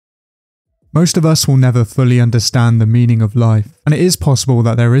Most of us will never fully understand the meaning of life, and it is possible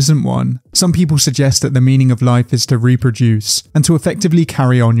that there isn't one. Some people suggest that the meaning of life is to reproduce, and to effectively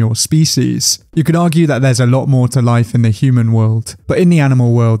carry on your species. You could argue that there's a lot more to life in the human world, but in the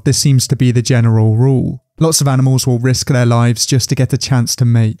animal world this seems to be the general rule. Lots of animals will risk their lives just to get a chance to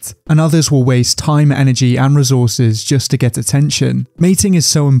mate, and others will waste time, energy and resources just to get attention. Mating is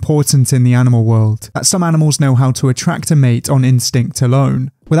so important in the animal world that some animals know how to attract a mate on instinct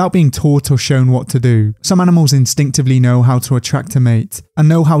alone, without being taught or shown what to do. Some animals instinctively know how to attract a mate, and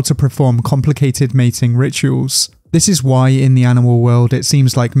know how to perform complicated mating rituals. This is why in the animal world it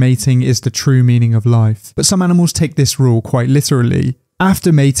seems like mating is the true meaning of life, but some animals take this rule quite literally.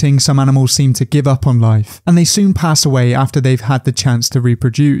 After mating, some animals seem to give up on life, and they soon pass away after they've had the chance to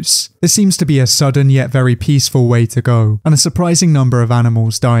reproduce. This seems to be a sudden yet very peaceful way to go, and a surprising number of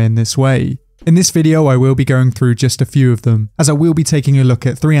animals die in this way. In this video I will be going through just a few of them, as I will be taking a look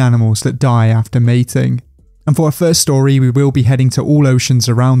at 3 animals that die after mating. And for our first story we will be heading to all oceans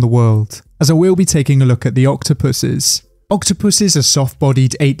around the world, as I will be taking a look at the octopuses. Octopuses are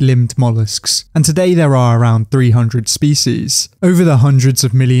soft-bodied 8-limbed mollusks, and today there are around 300 species. Over the hundreds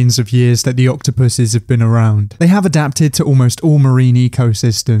of millions of years that the octopuses have been around, they have adapted to almost all marine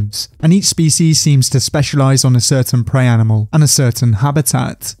ecosystems, and each species seems to specialise on a certain prey animal and a certain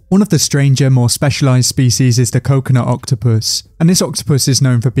habitat. One of the stranger, more specialised species is the coconut octopus, and this octopus is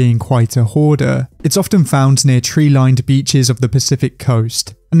known for being quite a hoarder. It's often found near tree-lined beaches of the Pacific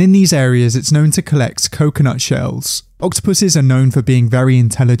coast, and in these areas it's known to collect coconut shells. Octopuses are known for being very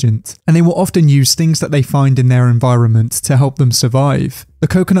intelligent, and they will often use things that they find in their environment to help them survive. The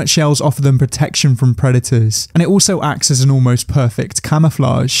coconut shells offer them protection from predators, and it also acts as an almost perfect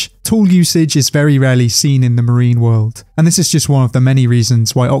camouflage. Tool usage is very rarely seen in the marine world, and this is just one of the many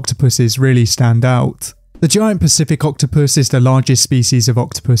reasons why octopuses really stand out. The giant Pacific octopus is the largest species of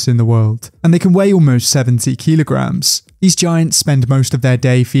octopus in the world, and they can weigh almost 70 kilograms. These giants spend most of their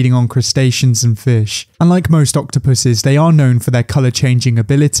day feeding on crustaceans and fish, and like most octopuses, they are known for their colour-changing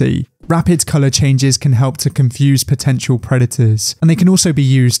ability. Rapid colour changes can help to confuse potential predators, and they can also be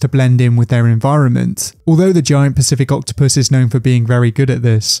used to blend in with their environment. Although the giant Pacific octopus is known for being very good at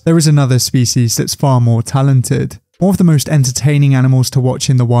this, there is another species that's far more talented. One of the most entertaining animals to watch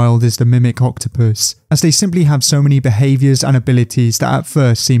in the wild is the mimic octopus, as they simply have so many behaviours and abilities that at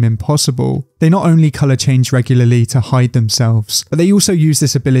first seem impossible. They not only colour change regularly to hide themselves, but they also use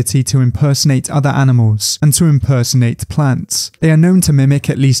this ability to impersonate other animals and to impersonate plants. They are known to mimic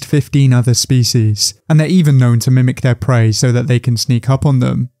at least 15 other species, and they're even known to mimic their prey so that they can sneak up on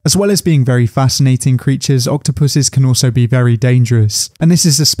them. As well as being very fascinating creatures, octopuses can also be very dangerous, and this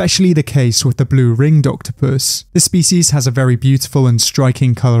is especially the case with the blue-ringed octopus. This species has a very beautiful and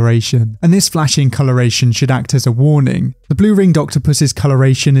striking coloration, and this flashing coloration should act as a warning. The blue-ringed octopus's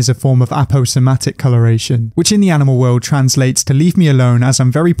coloration is a form of aposematic coloration, which in the animal world translates to leave me alone as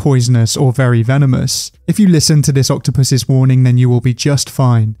I'm very poisonous or very venomous. If you listen to this octopus's warning then you will be just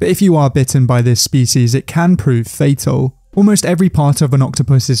fine, but if you are bitten by this species it can prove fatal. Almost every part of an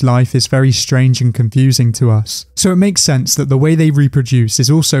octopus's life is very strange and confusing to us, so it makes sense that the way they reproduce is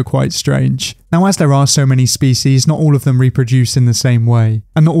also quite strange. Now, as there are so many species, not all of them reproduce in the same way,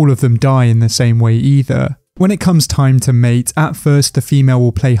 and not all of them die in the same way either. When it comes time to mate, at first the female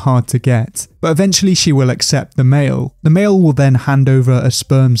will play hard to get, but eventually she will accept the male. The male will then hand over a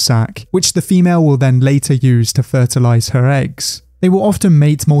sperm sac, which the female will then later use to fertilise her eggs. They will often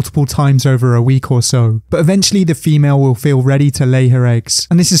mate multiple times over a week or so, but eventually the female will feel ready to lay her eggs,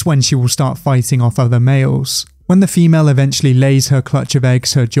 and this is when she will start fighting off other males. When the female eventually lays her clutch of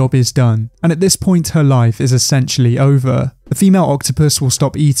eggs, her job is done, and at this point her life is essentially over. The female octopus will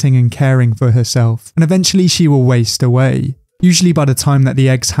stop eating and caring for herself, and eventually she will waste away. Usually by the time that the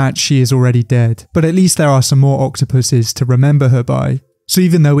eggs hatch she is already dead, but at least there are some more octopuses to remember her by. So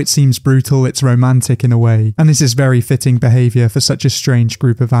even though it seems brutal, it's romantic in a way, and this is very fitting behaviour for such a strange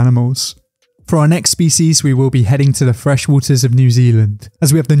group of animals. For our next species we will be heading to the freshwaters of New Zealand,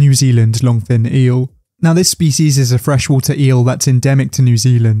 as we have the New Zealand Longfin Eel. Now this species is a freshwater eel that's endemic to New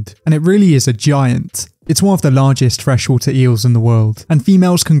Zealand, and it really is a giant. It's one of the largest freshwater eels in the world, and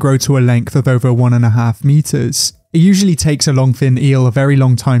females can grow to a length of over 1.5 meters. It usually takes a longfin eel a very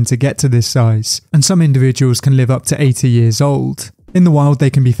long time to get to this size, and some individuals can live up to 80 years old. In the wild they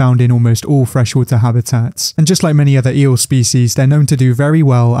can be found in almost all freshwater habitats, and just like many other eel species they're known to do very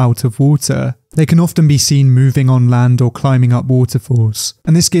well out of water. They can often be seen moving on land or climbing up waterfalls,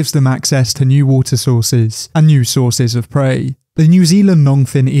 and this gives them access to new water sources and new sources of prey. The New Zealand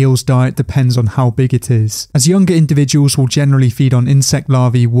longfin eel's diet depends on how big it is, as younger individuals will generally feed on insect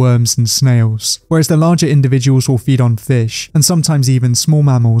larvae, worms and snails, whereas the larger individuals will feed on fish, and sometimes even small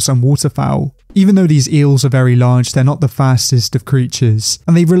mammals and waterfowl. Even though these eels are very large, they're not the fastest of creatures,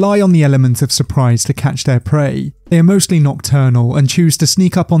 and they rely on the element of surprise to catch their prey. They are mostly nocturnal and choose to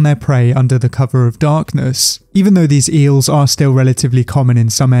sneak up on their prey under the cover of darkness. Even though these eels are still relatively common in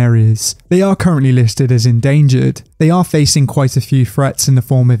some areas, they are currently listed as endangered. They are facing quite a few threats in the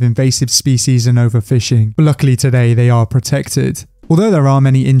form of invasive species and overfishing, but luckily today they are protected. Although there are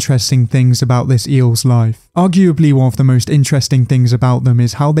many interesting things about this eel's life, arguably one of the most interesting things about them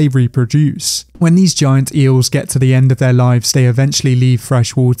is how they reproduce. When these giant eels get to the end of their lives, they eventually leave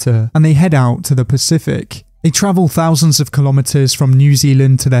fresh water and they head out to the Pacific. They travel thousands of kilometers from New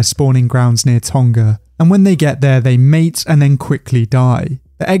Zealand to their spawning grounds near Tonga, and when they get there they mate and then quickly die.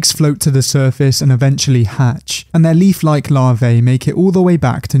 The eggs float to the surface and eventually hatch, and their leaf-like larvae make it all the way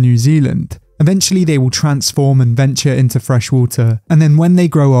back to New Zealand. Eventually they will transform and venture into freshwater, and then when they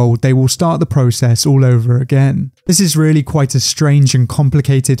grow old they will start the process all over again. This is really quite a strange and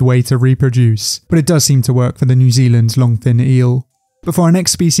complicated way to reproduce, but it does seem to work for the New Zealand longfin eel. But for our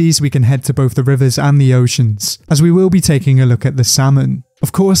next species we can head to both the rivers and the oceans, as we will be taking a look at the salmon.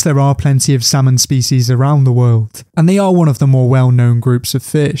 Of course there are plenty of salmon species around the world, and they are one of the more well-known groups of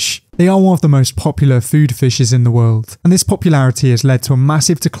fish. They are one of the most popular food fishes in the world, and this popularity has led to a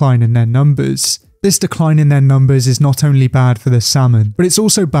massive decline in their numbers. This decline in their numbers is not only bad for the salmon, but it's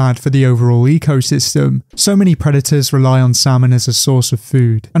also bad for the overall ecosystem. So many predators rely on salmon as a source of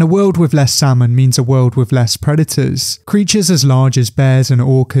food, and a world with less salmon means a world with less predators. Creatures as large as bears and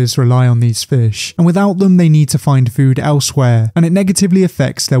orcas rely on these fish, and without them they need to find food elsewhere, and it negatively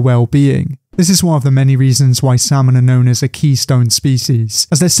affects their well-being. This is one of the many reasons why salmon are known as a keystone species,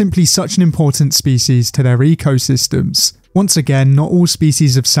 as they're simply such an important species to their ecosystems. Once again, not all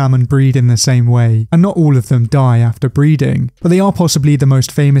species of salmon breed in the same way, and not all of them die after breeding, but they are possibly the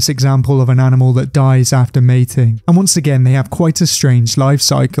most famous example of an animal that dies after mating, and once again they have quite a strange life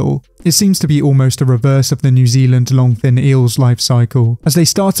cycle. It seems to be almost a reverse of the New Zealand longfin eel's life cycle, as they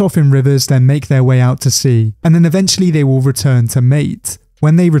start off in rivers, then make their way out to sea, and then eventually they will return to mate.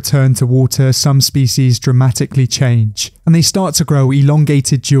 When they return to water, some species dramatically change, and they start to grow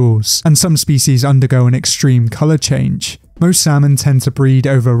elongated jaws, and some species undergo an extreme colour change. Most salmon tend to breed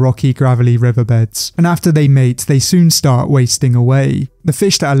over rocky, gravelly riverbeds, and after they mate, they soon start wasting away. The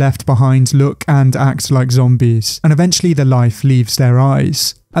fish that are left behind look and act like zombies, and eventually the life leaves their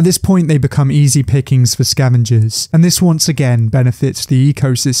eyes. At this point they become easy pickings for scavengers, and this once again benefits the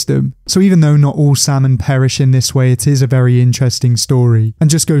ecosystem. So even though not all salmon perish in this way, it is a very interesting story, and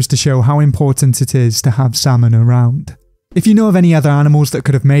just goes to show how important it is to have salmon around. If you know of any other animals that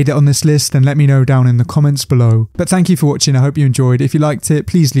could have made it on this list, then let me know down in the comments below. But thank you for watching, I hope you enjoyed. If you liked it,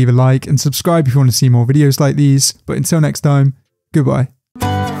 please leave a like and subscribe if you want to see more videos like these. But until next time, goodbye.